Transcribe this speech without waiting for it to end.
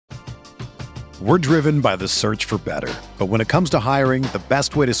We're driven by the search for better. But when it comes to hiring, the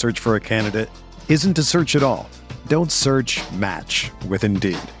best way to search for a candidate isn't to search at all. Don't search, match with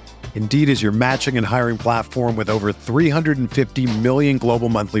Indeed. Indeed is your matching and hiring platform with over 350 million global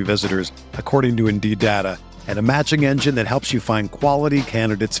monthly visitors, according to Indeed data, and a matching engine that helps you find quality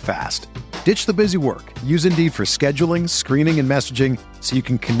candidates fast. Ditch the busy work. Use Indeed for scheduling, screening, and messaging so you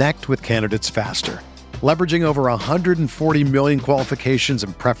can connect with candidates faster. Leveraging over 140 million qualifications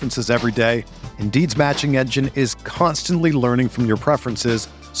and preferences every day, Indeed's matching engine is constantly learning from your preferences,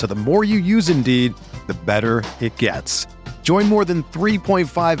 so the more you use Indeed, the better it gets. Join more than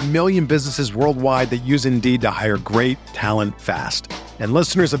 3.5 million businesses worldwide that use Indeed to hire great talent fast. And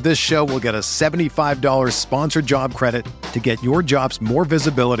listeners of this show will get a $75 sponsored job credit to get your jobs more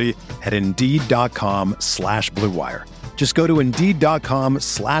visibility at Indeed.com/Blue Wire. Just go to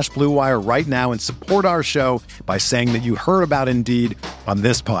Indeed.com/Blue Wire right now and support our show by saying that you heard about Indeed on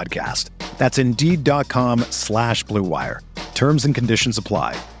this podcast. That's Indeed.com/Blue Wire. Terms and conditions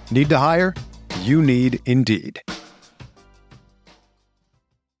apply. Need to hire? You need Indeed.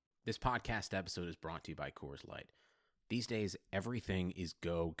 This podcast episode is brought to you by Coors Light. These days, everything is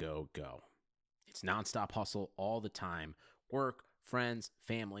go, go, go. It's nonstop hustle all the time. Work, friends,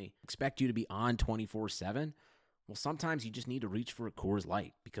 family, expect you to be on 24/7. Well, sometimes you just need to reach for a Coors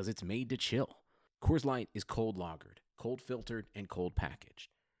Light because it's made to chill. Coors Light is cold lagered, cold filtered, and cold packaged.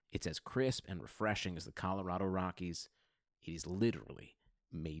 It's as crisp and refreshing as the Colorado Rockies. It is literally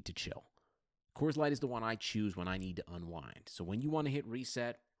made to chill. Coors Light is the one I choose when I need to unwind. So when you want to hit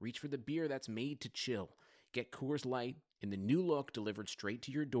reset, reach for the beer that's made to chill. Get Coors Light in the new look delivered straight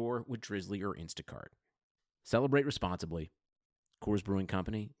to your door with Drizzly or Instacart. Celebrate responsibly. Coors Brewing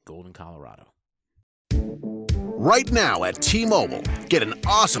Company, Golden, Colorado. Right now at T-Mobile, get an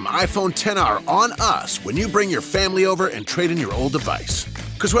awesome iPhone XR on us when you bring your family over and trade in your old device.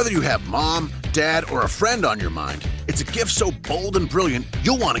 Because whether you have mom, dad, or a friend on your mind, it's a gift so bold and brilliant,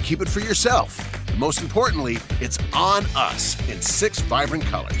 you'll want to keep it for yourself. Most importantly, it's on us in 6 vibrant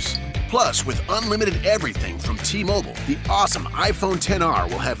colors. Plus, with unlimited everything from T-Mobile, the awesome iPhone XR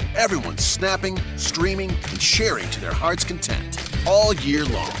will have everyone snapping, streaming, and sharing to their heart's content all year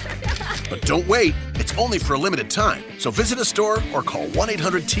long. But don't wait, it's only for a limited time. So visit a store or call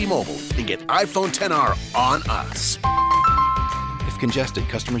 1-800-T-Mobile and get iPhone XR on us. If congested,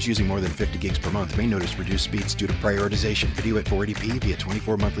 customers using more than 50 gigs per month may notice reduced speeds due to prioritization. Video at 480p via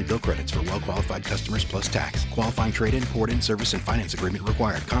 24 monthly bill credits for well-qualified customers plus tax. Qualifying trade-in, port-in, service, and finance agreement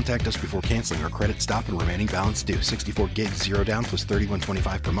required. Contact us before canceling or credit stop and remaining balance due. 64 gigs, 0 down plus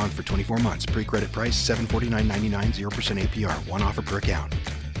 $31.25 per month for 24 months. Pre-credit price $749.99, 0% APR. One offer per account.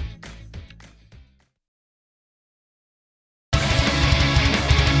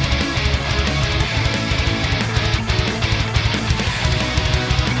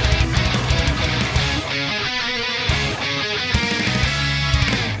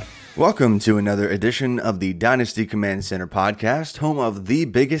 Welcome to another edition of the Dynasty Command Center podcast, home of the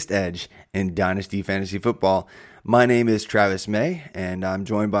biggest edge in Dynasty Fantasy Football. My name is Travis May, and I'm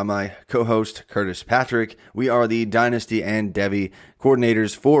joined by my co-host, Curtis Patrick. We are the Dynasty and Devy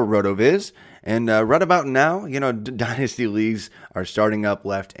coordinators for RotoViz. And right about now, Dynasty leagues are starting up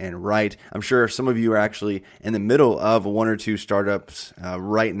left and right. I'm sure some of you are actually in the middle of 1 or 2 startups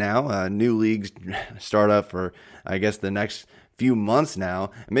right now. New leagues start up for, I guess, the next few months now.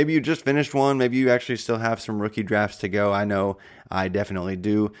 Maybe you just finished one. Maybe you actually still have some rookie drafts to go. I know I definitely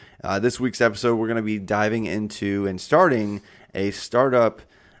do. This week's episode, we're going to be diving into and starting a startup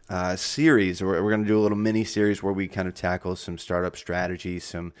series. We're going to do a little mini series where we kind of tackle some startup strategies,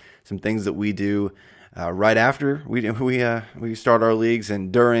 some things that we do right after we start our leagues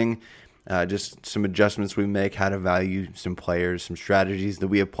and during. Just some adjustments we make, how to value some players, some strategies that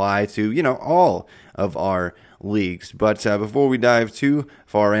we apply to, all of our leagues. But before we dive too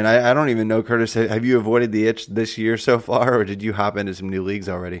far in, I don't even know, Curtis, have you avoided the itch this year so far, or did you hop into some new leagues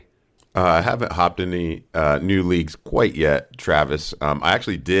already? I haven't hopped any new leagues quite yet, Travis. I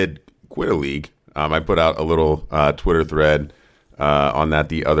actually did quit a league. I put out a little Twitter thread on that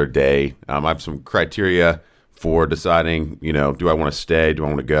the other day. I have some criteria for deciding, do I want to stay? Do I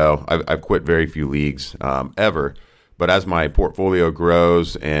want to go? I've quit very few leagues ever. But as my portfolio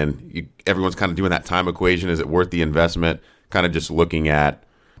grows and everyone's kind of doing that time equation, is it worth the investment? Kind of just looking at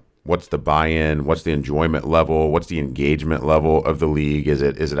what's the buy-in, what's the enjoyment level, what's the engagement level of the league? Is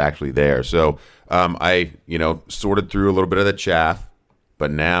it actually there? So I sorted through a little bit of the chaff,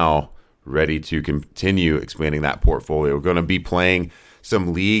 but now ready to continue expanding that portfolio. We're going to be playing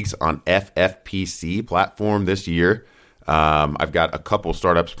some leagues on FFPC platform this year. I've got a couple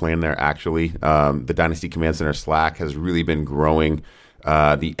startups playing there, actually. The Dynasty Command Center Slack has really been growing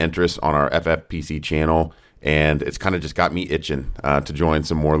the interest on our FFPC channel, and it's kind of just got me itching to join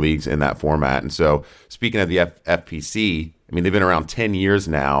some more leagues in that format. And so speaking of the FFPC, I mean, they've been around 10 years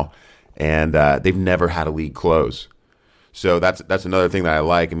now, and they've never had a league close. So that's another thing that I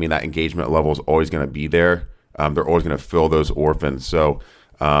like. I mean, that engagement level is always going to be there. They're always going to fill those orphans. So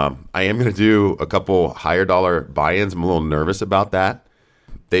I am going to do a couple higher dollar buy-ins. I'm a little nervous about that.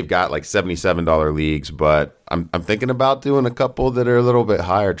 They've got like $77 leagues, but I'm thinking about doing a couple that are a little bit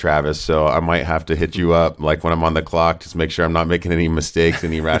higher, Travis. So I might have to hit you up like when I'm on the clock, just make sure I'm not making any mistakes,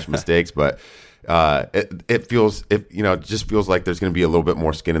 any rash mistakes. But it just feels like there's going to be a little bit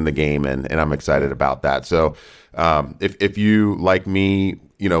more skin in the game, and I'm excited about that. So if you, like me,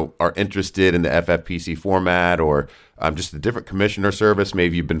 are interested in the FFPC format or just a different commissioner service,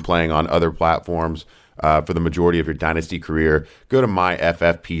 maybe you've been playing on other platforms for the majority of your Dynasty career, go to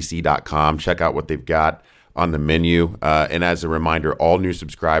myffpc.com, check out what they've got on the menu. And as a reminder, all new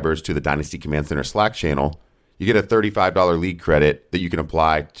subscribers to the Dynasty Command Center Slack channel, you get a $35 league credit that you can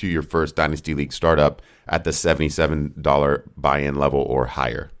apply to your first Dynasty League startup at the $77 buy-in level or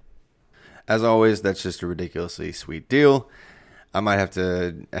higher. As always, that's just a ridiculously sweet deal. I might have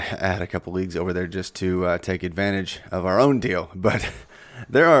to add a couple leagues over there just to take advantage of our own deal. But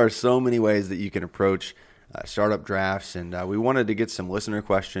there are so many ways that you can approach startup drafts, and we wanted to get some listener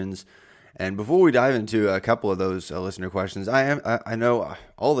questions. And before we dive into a couple of those listener questions, I know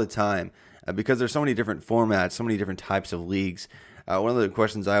all the time, because there's so many different formats, so many different types of leagues, one of the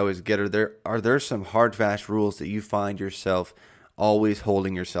questions I always get are there some hard, fast rules that you find yourself always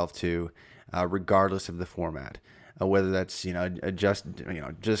holding yourself to, regardless of the format? Whether that's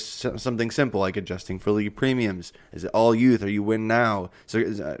just something simple like adjusting for league premiums. Is it all youth or you win now?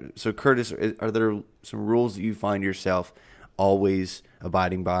 So Curtis, are there some rules that you find yourself always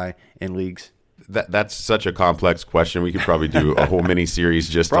abiding by in leagues? That's such a complex question. We could probably do a whole mini series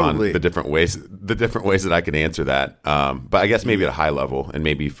just on the different ways that I can answer that. But I guess maybe at a high level, and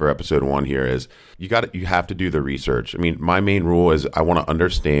maybe for episode 1 here, is you have to do the research. I mean, my main rule is I want to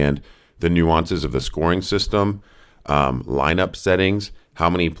understand the nuances of the scoring system, lineup settings, how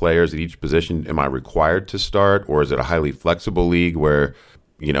many players at each position am I required to start, or is it a highly flexible league where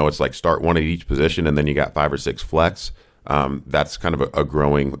it's like start one at each position and then you got 5 or 6 flex? That's kind of a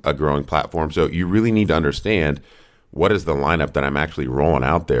growing platform. So you really need to understand what is the lineup that I'm actually rolling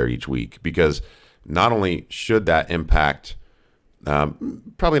out there each week, because not only should that impact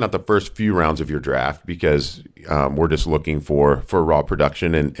probably not the first few rounds of your draft, because we're just looking for raw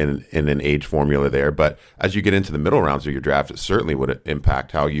production and an age formula there. But as you get into the middle rounds of your draft, it certainly would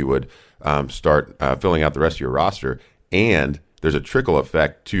impact how you would start filling out the rest of your roster. And there's a trickle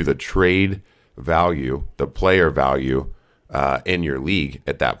effect to the trade value, the player value in your league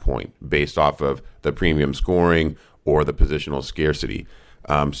at that point, based off of the premium scoring or the positional scarcity.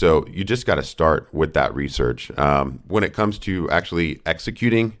 So you just got to start with that research. When it comes to actually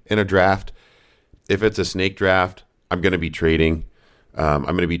executing in a draft, if it's a snake draft, I'm going to be trading. I'm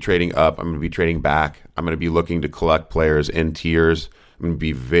going to be trading up. I'm going to be trading back. I'm going to be looking to collect players in tiers. I'm going to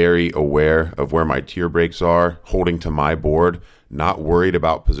be very aware of where my tier breaks are, holding to my board, not worried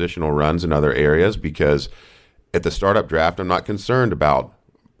about positional runs in other areas, because at the startup draft, I'm not concerned about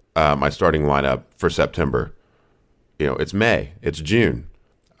my starting lineup for September. It's May, it's June.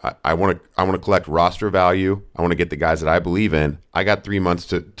 I want to collect roster value. I want to get the guys that I believe in. I got 3 months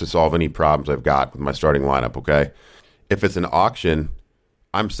to solve any problems I've got with my starting lineup. Okay, if it's an auction,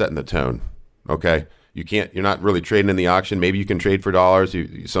 I'm setting the tone. Okay, you're not really trading in the auction. Maybe you can trade for dollars.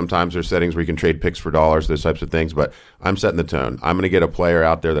 Sometimes there's settings where you can trade picks for dollars, those types of things. But I'm setting the tone. I'm going to get a player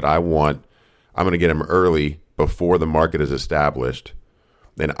out there that I want. I'm going to get him early before the market is established.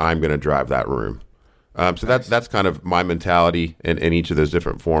 Then I'm going to drive that room. So nice. That's kind of my mentality in each of those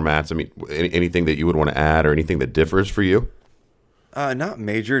different formats. I mean, anything that you would want to add or anything that differs for you? Not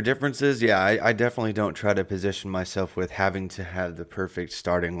major differences. Yeah, I definitely don't try to position myself with having to have the perfect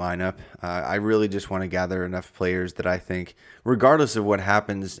starting lineup. I really just want to gather enough players that I think, regardless of what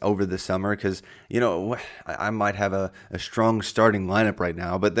happens over the summer, because, I might have a strong starting lineup right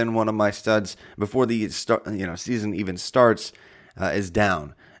now, but then one of my studs before the season even starts is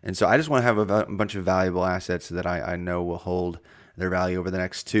down. And so I just want to have a bunch of valuable assets that I know will hold their value over the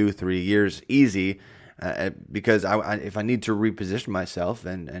next 2-3 years easy, because if I need to reposition myself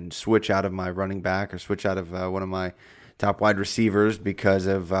and switch out of my running back or switch out of one of my top wide receivers because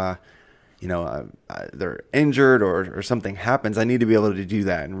of they're injured or something happens, I need to be able to do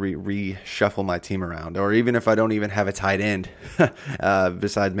that and reshuffle my team around. Or even if I don't even have a tight end,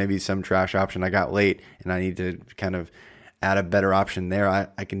 besides maybe some trash option I got late and I need to kind of add a better option there,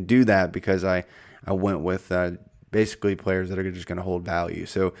 I can do that because I went with basically players that are just going to hold value.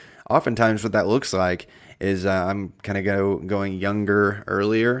 So oftentimes what that looks like is I'm kind of going younger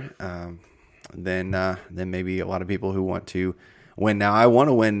earlier than maybe a lot of people who want to win now. I want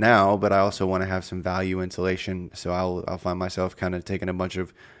to win now, but I also want to have some value insulation. So I'll find myself kind of taking a bunch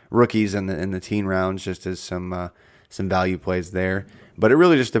of rookies in the teen rounds just as some value plays there. But it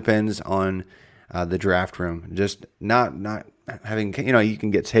really just depends on the draft room. Just not having, you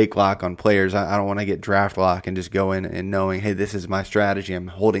can get take lock on players. I don't want to get draft lock and just go in and knowing, hey, this is my strategy. I'm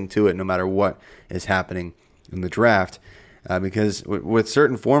holding to it no matter what is happening in the draft. Because with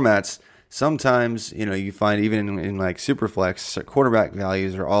certain formats, sometimes, you find even in like Superflex, quarterback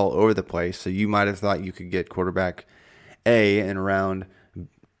values are all over the place. So you might have thought you could get quarterback A in round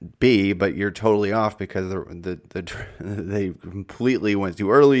B, but you're totally off because they completely went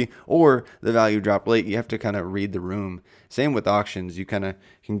too early or the value dropped late. You have to kind of read the room. Same with auctions. You kind of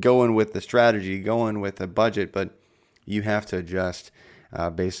can go in with the strategy, go in with a budget, but you have to adjust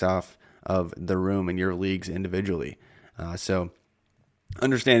based off of the room and your leagues individually. So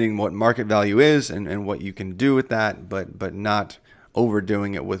understanding what market value is and what you can do with that, but not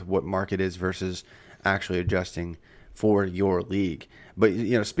overdoing it with what market is versus actually adjusting for your league. But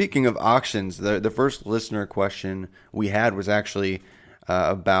speaking of auctions, the first listener question we had was actually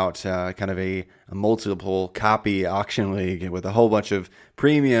about kind of a multiple copy auction league with a whole bunch of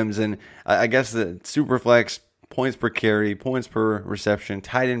premiums, and I guess the Superflex points per carry, points per reception,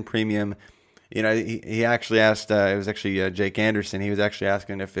 tight end premium. He actually asked. It was actually Jake Anderson. He was actually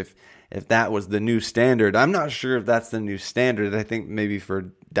asking if that was the new standard. I'm not sure if that's the new standard. I think maybe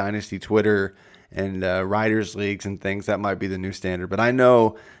for Dynasty Twitter and Riders Leagues and things, that might be the new standard. But I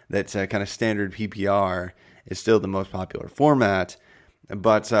know that kind of standard PPR is still the most popular format.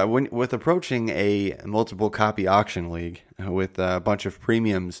 But with approaching a multiple copy auction league with a bunch of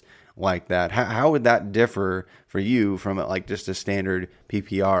premiums like that, how would that differ for you from like just a standard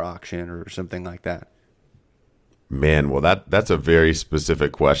PPR auction or something like that? Man, well, that's a very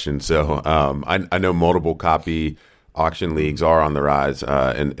specific question. So I know multiple copy auction leagues are on the rise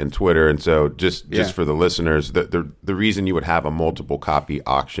in Twitter, and so just for the listeners, the reason you would have a multiple copy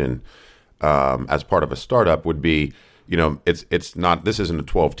auction as part of a startup would be, it's not, this isn't a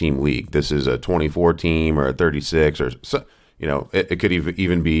 12-team league. This is a 24-team or a 36 or so. It could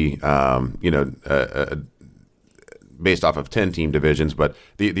even be based off of 10-team divisions. But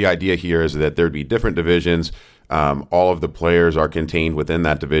the idea here is that there'd be different divisions. All of the players are contained within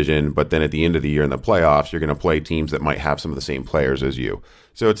that division, but then at the end of the year in the playoffs, you're going to play teams that might have some of the same players as you.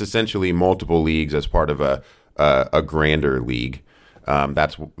 So it's essentially multiple leagues as part of a grander league.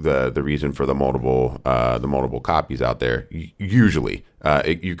 That's the reason for the multiple copies out there. Usually,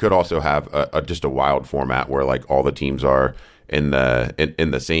 you could also have just a wild format where like all the teams are in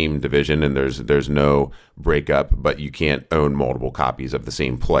the same division and there's no breakup, but you can't own multiple copies of the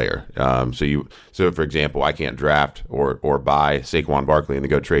same player. So for example, I can't draft or buy Saquon Barkley and then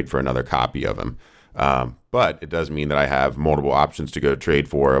go trade for another copy of him. But it does mean that I have multiple options to go trade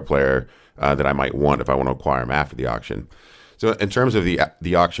for a player that I might want if I want to acquire him after the auction. So in terms of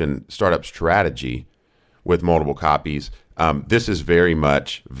the auction startup strategy with multiple copies, this is very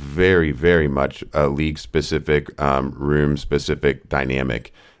much a league-specific, room-specific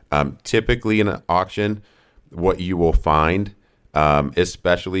dynamic. Typically in an auction, what you will find,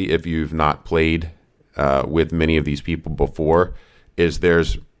 especially if you've not played with many of these people before, is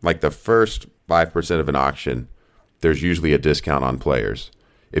there's like the first 5% of an auction, there's usually a discount on players.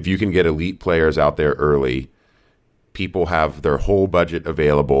 If you can get elite players out there early, people have their whole budget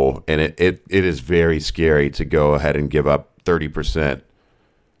available, and it is very scary to go ahead and give up 30%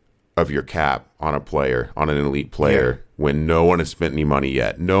 of your cap on a player, on an elite player, when no one has spent any money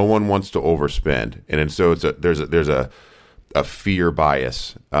yet. No one wants to overspend, and so there's a fear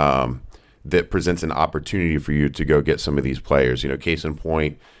bias that presents an opportunity for you to go get some of these players. Case in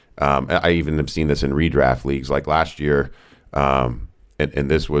point, I even have seen this in redraft leagues, like last year.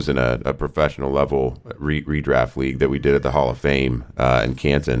 And this was in a professional level redraft league that we did at the Hall of Fame in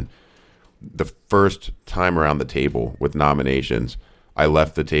Canton. The first time around the table with nominations, I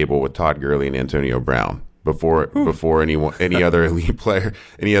left the table with Todd Gurley and Antonio Brown before any other elite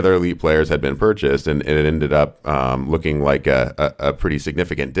players had been purchased, and it ended up looking like a pretty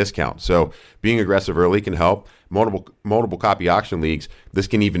significant discount. So being aggressive early can help. Multiple copy auction leagues, this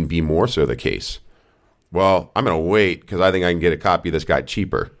can even be more so the case. Well, I'm going to wait because I think I can get a copy of this guy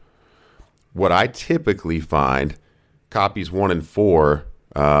cheaper. What I typically find, copies 1 and 4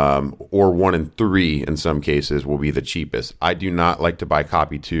 or 1 and 3 in some cases will be the cheapest. I do not like to buy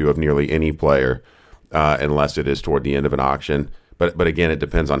copy 2 of nearly any player unless it is toward the end of an auction. But again, it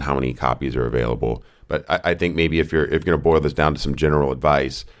depends on how many copies are available. But I think maybe if you're going to boil this down to some general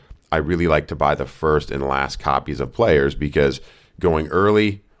advice, I really like to buy the first and last copies of players, because going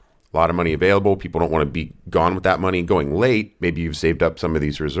early, a lot of money available. People don't want to be gone with that money. Going late, maybe you've saved up some of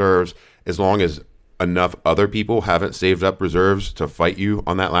these reserves. As long as enough other people haven't saved up reserves to fight you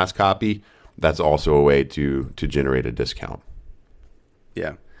on that last copy, that's also a way to generate a discount.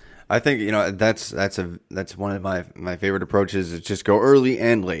 Yeah. I think, that's one of my favorite approaches, is just go early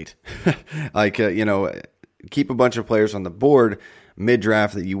and late. Keep a bunch of players on the board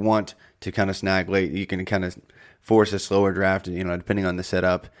mid-draft that you want to kind of snag late. You can kind of force a slower draft, depending on the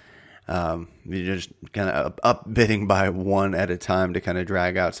setup. You're just kind of up bidding by one at a time to kind of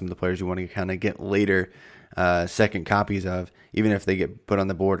drag out some of the players you want to kind of get later second copies of, even if they get put on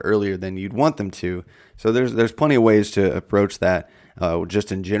the board earlier than you'd want them to. So there's plenty of ways to approach that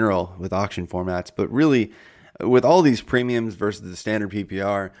just in general with auction formats. But really, with all these premiums versus the standard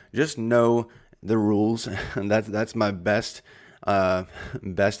PPR, just know the rules. And that's my best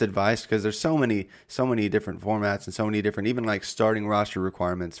advice, because there's so many different formats and so many different, even like starting roster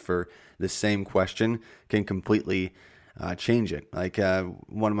requirements for the same question can completely change it. Like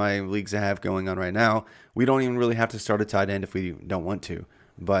one of my leagues I have going on right now, we don't even really have to start a tight end if we don't want to.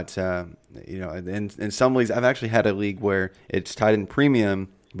 But in some leagues, I've actually had a league where it's tight end premium,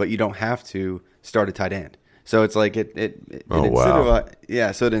 but you don't have to start a tight end. So it's like it incentivizes.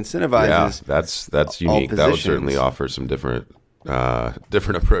 Yeah, so it incentivizes. Yeah, that's unique. That would certainly offer some different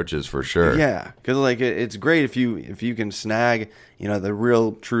approaches for sure. Yeah, because it's great if you can snag the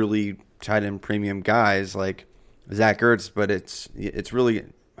real truly tight end premium guys like Zach Ertz, but it's really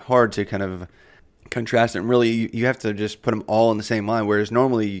hard to kind of contrast it. And really, you have to just put them all in the same line. Whereas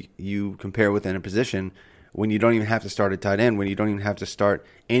normally you compare within a position when you don't even have to start a tight end, when you don't even have to start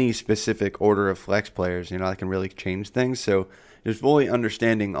any specific order of flex players. That can really change things. So just fully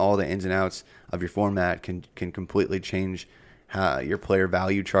understanding all the ins and outs of your format can completely change your player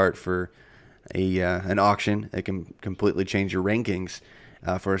value chart for an auction. It can completely change your rankings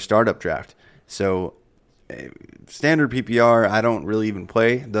for a startup draft. So standard PPR, I don't really even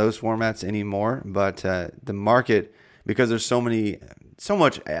play those formats anymore. But the market, because there's so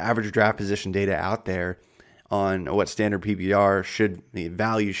much average draft position data out there on what standard PPR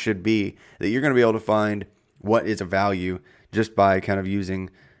value should be, that you're going to be able to find what is a value just by kind of using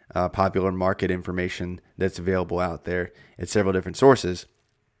popular market information that's available out there at several different sources,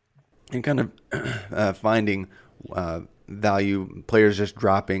 and kind of finding value players just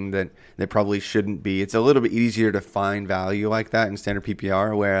dropping that probably shouldn't be. It's a little bit easier to find value like that in standard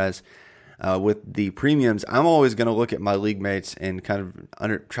PPR, whereas with the premiums, I'm always going to look at my league mates and kind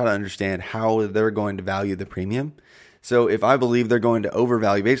of try to understand how they're going to value the premium. So if I believe they're going to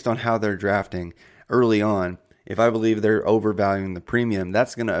overvalue based on how they're drafting early on, if I believe they're overvaluing the premium,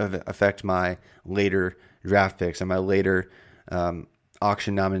 that's going to affect my later draft picks and my later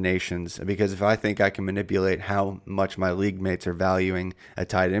auction nominations. Because if I think I can manipulate how much my league mates are valuing a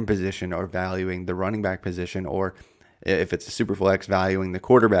tight end position or valuing the running back position, or if it's a super flex valuing the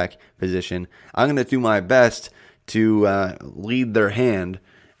quarterback position, I'm going to do my best to lead their hand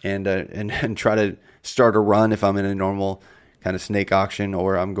and try to start a run if I'm in a normal kind of snake auction,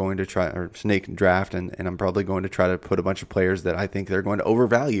 or I'm going to try, or snake draft, and I'm probably going to try to put a bunch of players that I think they're going to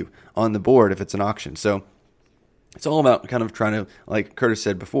overvalue on the board if it's an auction. So it's all about kind of trying to, like Curtis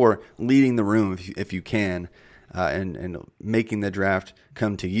said before, leading the room if you can, and making the draft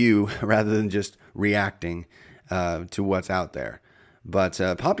come to you rather than just reacting to what's out there. But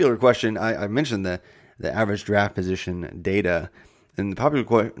popular question, I mentioned the average draft position data, and the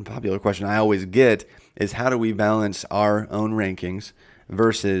popular question I always get is, how do we balance our own rankings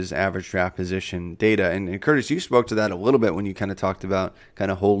versus average draft position data? And Curtis, you spoke to that a little bit when you kind of talked about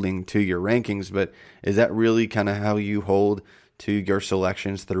kind of holding to your rankings, but is that really kind of how you hold to your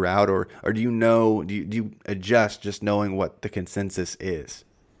selections throughout, or do you adjust just knowing what the consensus is?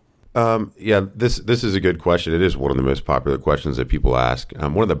 Yeah, this is a good question. It is one of the most popular questions that people ask.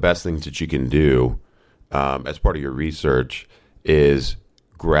 One of the best things that you can do as part of your research is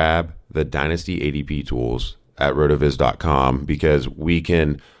grab the Dynasty ADP tools at rotoviz.com, because we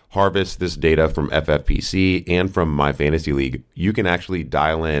can harvest this data from FFPC and from My Fantasy League. You can actually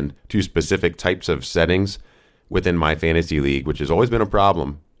dial in to specific types of settings within My Fantasy League, which has always been a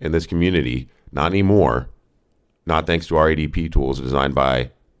problem in this community. Not anymore. Not thanks to our ADP tools designed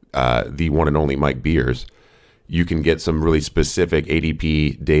by the one and only Mike Beers. You can get some really specific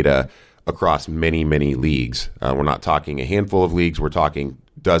ADP data across many, many leagues. We're not talking a handful of leagues. We're talking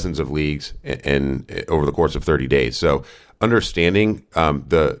dozens of leagues and over the course of 30 days. So understanding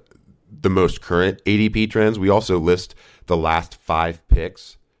the most current ADP trends, we also list the last 5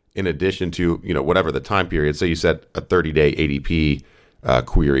 picks in addition to, whatever the time period, say you set a 30-day ADP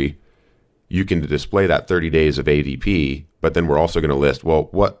query, you can display that 30 days of ADP, but then we're also going to list, well,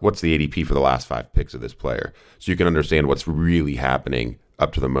 what's the ADP for the last 5 picks of this player? So you can understand what's really happening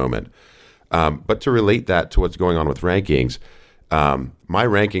up to the moment. But to relate that to what's going on with rankings, my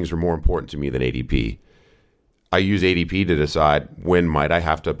rankings are more important to me than ADP. I use ADP to decide when might I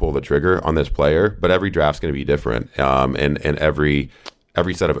have to pull the trigger on this player, but every draft's going to be different. And every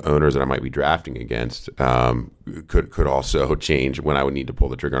set of owners that I might be drafting against could also change when I would need to pull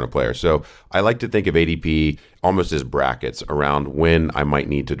the trigger on a player. So I like to think of ADP almost as brackets around when I might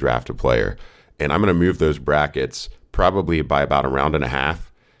need to draft a player. And I'm going to move those brackets probably by about a round and a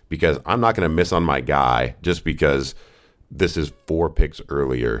half, because I'm not going to miss on my guy just because this is 4 picks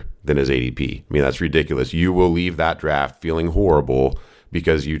earlier than his ADP. I mean, that's ridiculous. You will leave that draft feeling horrible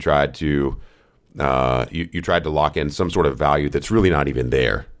because you tried to you tried to lock in some sort of value that's really not even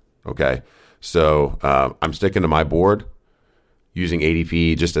there. Okay, so I'm sticking to my board using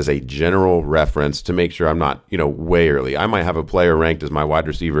ADP just as a general reference to make sure I'm not way early. I might have a player ranked as my wide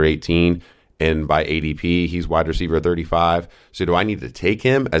receiver 18, and by ADP he's wide receiver 35. So do I need to take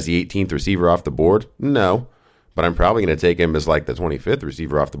him as the 18th receiver off the board? No. But I'm probably going to take him as like the 25th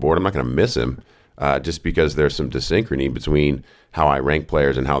receiver off the board. I'm not going to miss him just because there's some dyssynchrony between how I rank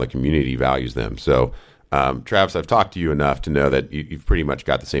players and how the community values them. So, Travis, I've talked to you enough to know that you've pretty much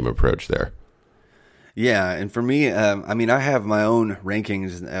got the same approach there. Yeah, and for me, I have my own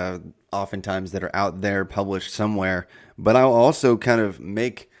rankings oftentimes that are out there published somewhere, but I'll also kind of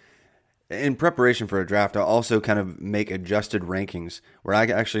make, in preparation for a draft, I'll also kind of make adjusted rankings where I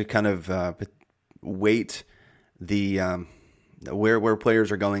actually kind of weight the where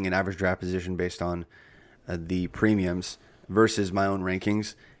players are going in average draft position based on the premiums versus my own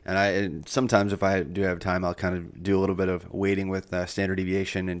rankings. And sometimes if I do have time, I'll kind of do a little bit of weighting with standard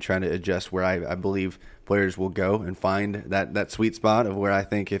deviation and trying to adjust where I believe players will go and find that sweet spot of where I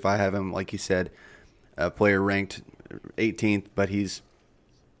think if I have him, like you said, a player ranked 18th, but he's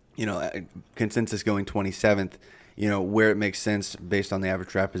consensus going 27th, where it makes sense based on the average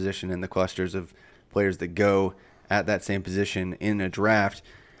draft position and the clusters of players that go at that same position in a draft,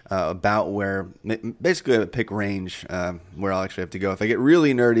 about where basically a pick range where I'll actually have to go. If I get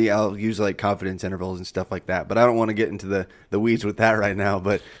really nerdy, I'll use like confidence intervals and stuff like that. But I don't want to get into the weeds with that right now.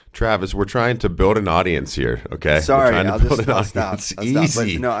 But Travis, we're trying to build an audience here. Okay, sorry, I'll stop.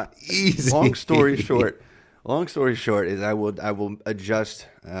 Easy, but no, easy. Long story short is I will adjust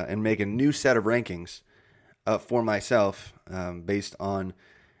and make a new set of rankings for myself based on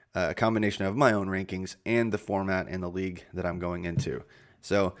a combination of my own rankings and the format and the league that I'm going into.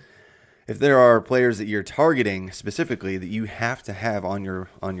 So if there are players that you're targeting specifically that you have to have on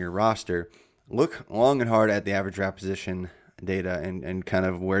your roster, look long and hard at the average draft position data and kind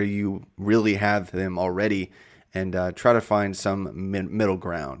of where you really have them already, and try to find some middle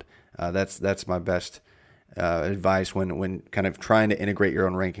ground. That's my best advice when kind of trying to integrate your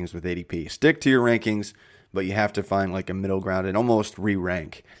own rankings with ADP. Stick to your rankings, but you have to find like a middle ground and almost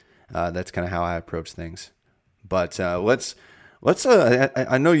re-rank. That's kind of how I approach things. But let's.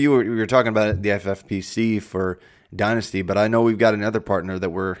 I know you were talking about the FFPC for Dynasty, but I know we've got another partner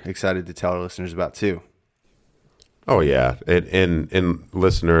that we're excited to tell our listeners about too. Oh yeah, and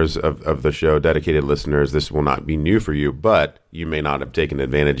listeners of the show, dedicated listeners, this will not be new for you, but you may not have taken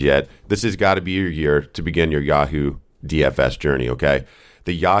advantage yet. This has got to be your year to begin your Yahoo DFS journey. Okay,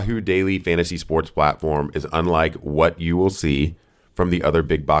 the Yahoo Daily Fantasy Sports platform is unlike what you will see from the other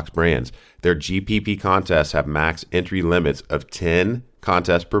big box brands. Their GPP contests have max entry limits of 10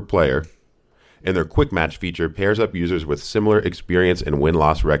 contests per player, and their quick match feature pairs up users with similar experience and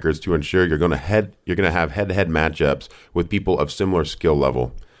win-loss records to ensure you're going to have head-to-head matchups with people of similar skill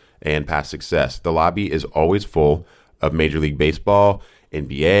level and past success. The lobby is always full of Major League Baseball,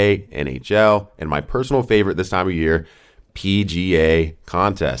 NBA, NHL, and my personal favorite this time of year, PGA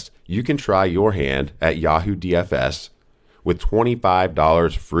contest. You can try your hand at Yahoo DFS with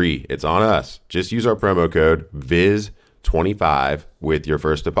 $25 free. It's on us. Just use our promo code VIZ25 with your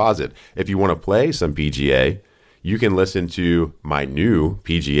first deposit. If you want to play some PGA, you can listen to my new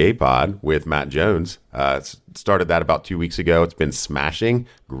PGA pod with Matt Jones. Started that about 2 weeks ago. It's been smashing.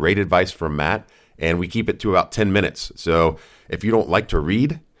 Great advice from Matt. And we keep it to about 10 minutes. So if you don't like to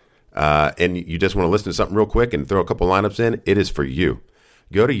read and you just want to listen to something real quick and throw a couple lineups in, it is for you.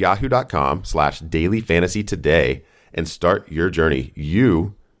 Go to yahoo.com/dailyfantasy today and start your journey.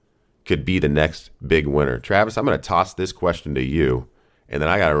 You could be the next big winner. Travis, I'm going to toss this question to you, and then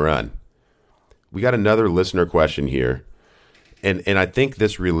I got to run. We got another listener question here, and I think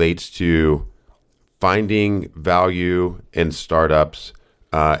this relates to finding value in startups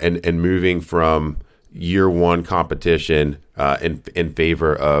and moving from year one competition in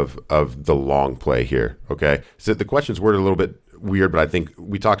favor of the long play here. Okay, so the question's worded a little bit weird, but I think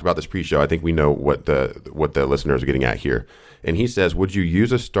we talked about this pre-show. I think we know what the listeners are getting at here. And he says, would you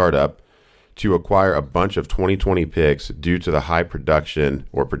use a startup to acquire a bunch of 2020 picks due to the high production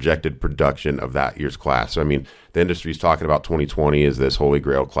or projected production of that year's class? So, I mean, the industry's talking about 2020 as this holy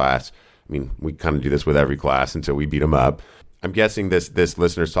grail class. I mean, we kind of do this with every class until we beat them up. I'm guessing this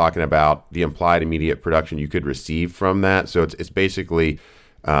listener's talking about the implied immediate production you could receive from that. So it's basically,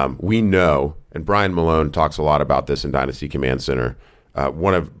 we know, and Brian Malone talks a lot about this in Dynasty Command Center,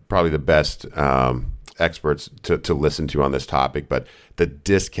 one of probably the best experts to listen to on this topic, but the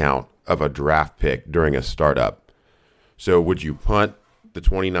discount of a draft pick during a startup. So would you punt the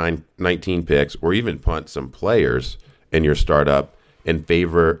 2019 picks or even punt some players in your startup in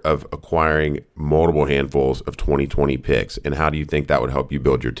favor of acquiring multiple handfuls of 2020 picks? And how do you think that would help you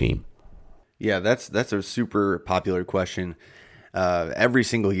build your team? Yeah, that's a super popular question every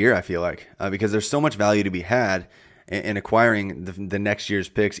single year, I feel like, because there's so much value to be had in acquiring the next year's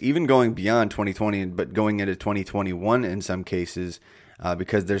picks, even going beyond 2020, but going into 2021 in some cases,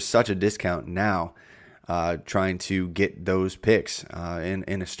 because there's such a discount now trying to get those picks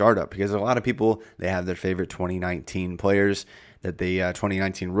in a startup. Because a lot of people, they have their favorite 2019 players, that they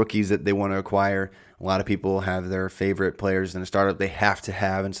 2019 rookies that they want to acquire. A lot of people have their favorite players in a startup they have to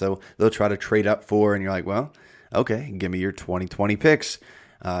have, and so they'll try to trade up for, and you're like, well, okay, give me your 2020 picks.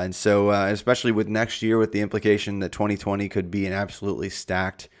 And so especially with next year, with the implication that 2020 could be an absolutely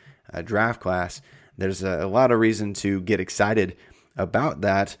stacked draft class, there's a lot of reason to get excited about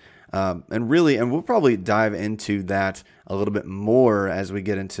that. And we'll probably dive into that a little bit more as we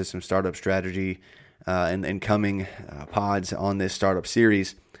get into some startup strategy in coming pods on this startup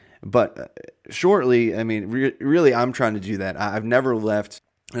series. But shortly, I mean, really, I'm trying to do that. I've never left,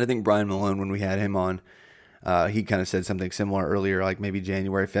 and I think Brian Malone, when we had him on, he kind of said something similar earlier, like maybe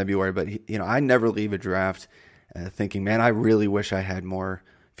January, February. But I never leave a draft thinking, man, I really wish I had more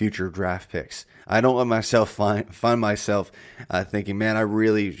future draft picks. I don't let myself find myself thinking, man, I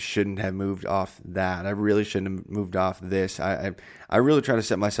really shouldn't have moved off that. I really shouldn't have moved off this. I really try to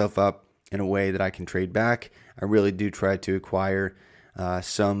set myself up in a way that I can trade back. I really do try to acquire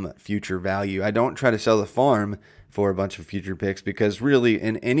some future value. I don't try to sell the farm for a bunch of future picks, because really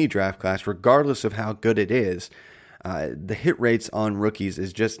in any draft class, regardless of how good it is, the hit rates on rookies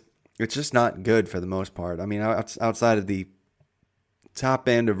it's just not good for the most part. I mean, outside of the top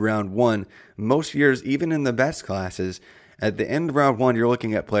end of round one, most years, even in the best classes, at the end of round one, you're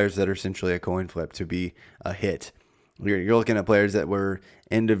looking at players that are essentially a coin flip to be a hit. You're looking at players that were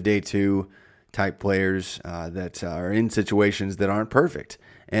end of day two type players that are in situations that aren't perfect.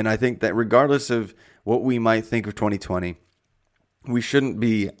 And I think that regardless of what we might think of 2020, we shouldn't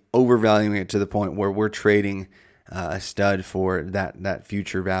be overvaluing it to the point where we're trading a stud for that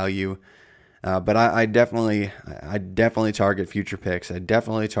future value. But I definitely target future picks. I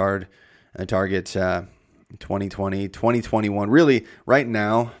definitely target 2020, 2021. Really, right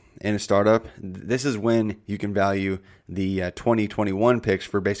now in a startup, this is when you can value the 2021 picks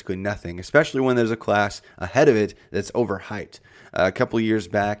for basically nothing, especially when there's a class ahead of it that's overhyped. A couple of years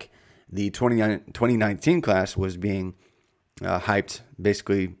back, the 2019 class was being hyped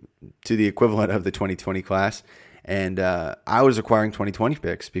basically to the equivalent of the 2020 class. And I was acquiring 2020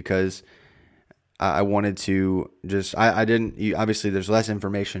 picks because I wanted to obviously there's less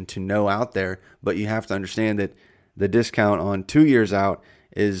information to know out there, but you have to understand that the discount on 2 years out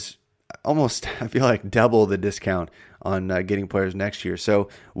is almost, I feel like, double the discount on getting players next year. So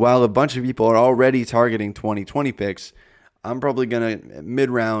while a bunch of people are already targeting 2020 picks, I'm probably going to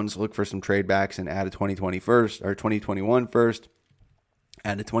mid-rounds look for some trade backs and add a 2020 first or 2021 first,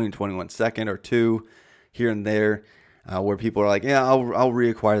 add a 2021 second or two here and there, where people are like, yeah, I'll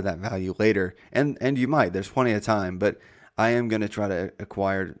reacquire that value later. And you might. There's plenty of time. But I am going to try to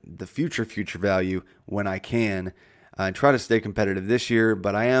acquire the future value when I can, and try to stay competitive this year.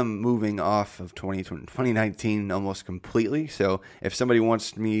 But I am moving off of 2019 almost completely. So if somebody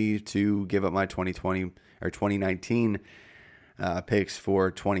wants me to give up my 2020 or 2019 picks for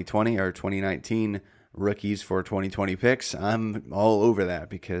 2020 or 2019 rookies for 2020 picks, I'm all over that,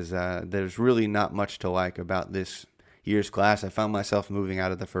 because there's really not much to like about this year's class. I found myself moving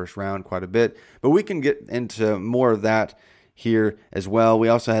out of the first round quite a bit, but we can get into more of that here as well. We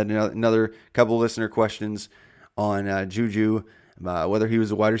also had another couple listener questions on Juju, whether he was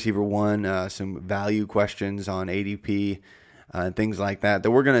a wide receiver one, some value questions on ADP, and things like that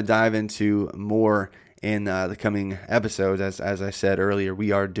we're going to dive into more in the coming episodes. As I said earlier,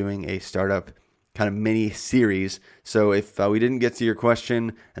 we are doing a startup kind of mini series. So if we didn't get to your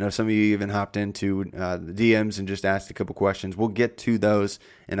question, I know some of you even hopped into the DMs and just asked a couple questions. We'll get to those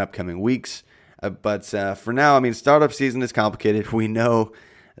in upcoming weeks. But for now, I mean, startup season is complicated. We know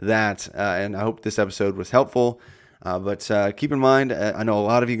that, and I hope this episode was helpful. But keep in mind, I know a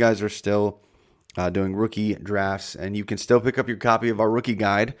lot of you guys are still doing rookie drafts, and you can still pick up your copy of our rookie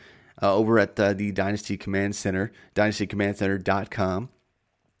guide over at the Dynasty Command Center, dynastycommandcenter.com.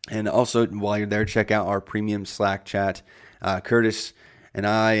 And also, while you're there, check out our premium Slack chat. Curtis and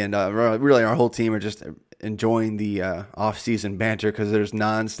I and really our whole team are just enjoying the off-season banter because there's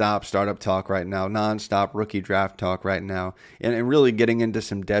nonstop startup talk right now, nonstop rookie draft talk right now, and really getting into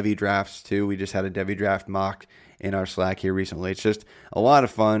some Devy drafts too. We just had a Devy draft mock in our Slack here recently. It's just a lot of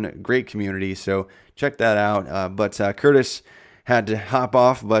fun, great community, so check that out. But Curtis had to hop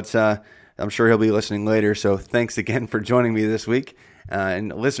off, but I'm sure he'll be listening later, so thanks again for joining me this week.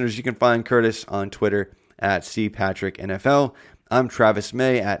 And listeners, you can find Curtis on Twitter at CPatrickNFL. I'm Travis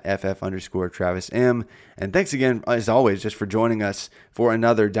May at FF_TravisM. And thanks again, as always, just for joining us for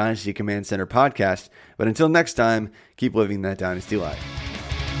another Dynasty Command Center podcast. But until next time, keep living that Dynasty life.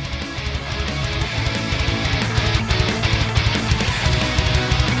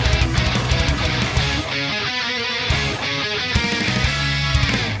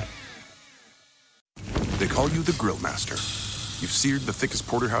 They call you the Grill Master. You've seared the thickest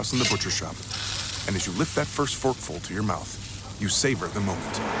porterhouse in the butcher shop. And as you lift that first forkful to your mouth, you savor the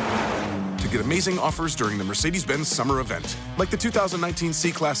moment. To get amazing offers during the Mercedes-Benz summer event, like the 2019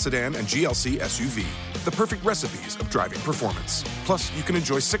 C-Class sedan and GLC SUV, the perfect recipes of driving performance. Plus, you can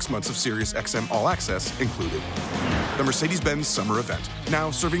enjoy 6 months of Sirius XM All Access included. The Mercedes-Benz summer event, now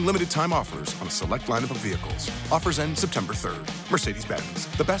serving limited time offers on a select lineup of vehicles. Offers end September 3rd. Mercedes-Benz,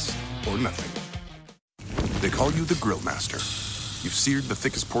 the best or nothing. They call you the Grill Master. You've seared the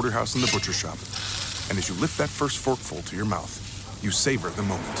thickest porterhouse in the butcher shop. And as you lift that first forkful to your mouth, you savor the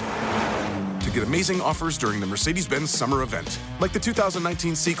moment. To get amazing offers during the Mercedes-Benz summer event, like the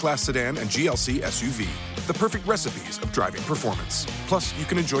 2019 C-Class sedan and GLC SUV, the perfect recipes of driving performance. Plus, you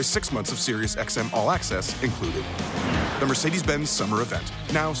can enjoy 6 months of Sirius XM All Access included. The Mercedes-Benz summer event,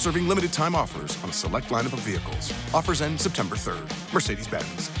 now serving limited time offers on a select lineup of vehicles. Offers end September 3rd.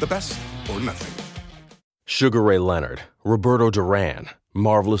 Mercedes-Benz, the best or nothing. Sugar Ray Leonard, Roberto Duran,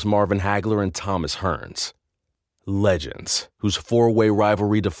 Marvelous Marvin Hagler, and Thomas Hearns. Legends, whose four-way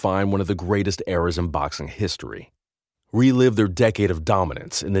rivalry defined one of the greatest eras in boxing history. Relive their decade of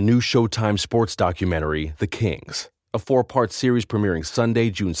dominance in the new Showtime sports documentary, The Kings, a 4-part series premiering Sunday,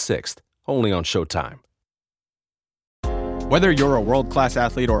 June 6th, only on Showtime. Whether you're a world-class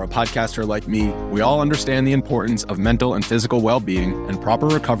athlete or a podcaster like me, we all understand the importance of mental and physical well-being and proper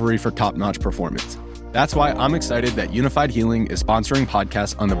recovery for top-notch performance. That's why I'm excited that Unified Healing is sponsoring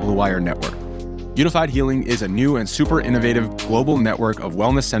podcasts on the Blue Wire Network. Unified Healing is a new and super innovative global network of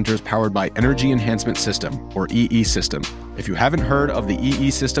wellness centers powered by Energy Enhancement System, or EE System. If you haven't heard of the EE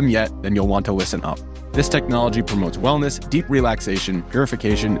System yet, then you'll want to listen up. This technology promotes wellness, deep relaxation,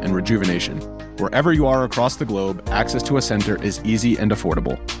 purification, and rejuvenation. Wherever you are across the globe, access to a center is easy and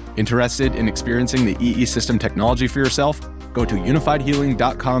affordable. Interested in experiencing the EE System technology for yourself? Go to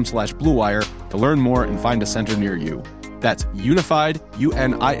unifiedhealing.com/bluewire to learn more and find a center near you. That's unified,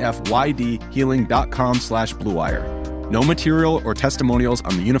 UNIFYD, healing.com/bluewire. No material or testimonials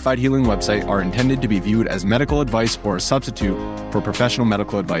on the Unified Healing website are intended to be viewed as medical advice or a substitute for professional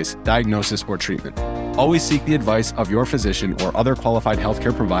medical advice, diagnosis, or treatment. Always seek the advice of your physician or other qualified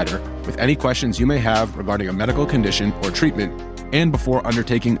healthcare provider with any questions you may have regarding a medical condition or treatment and before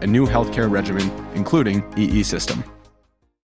undertaking a new healthcare regimen, including EE System.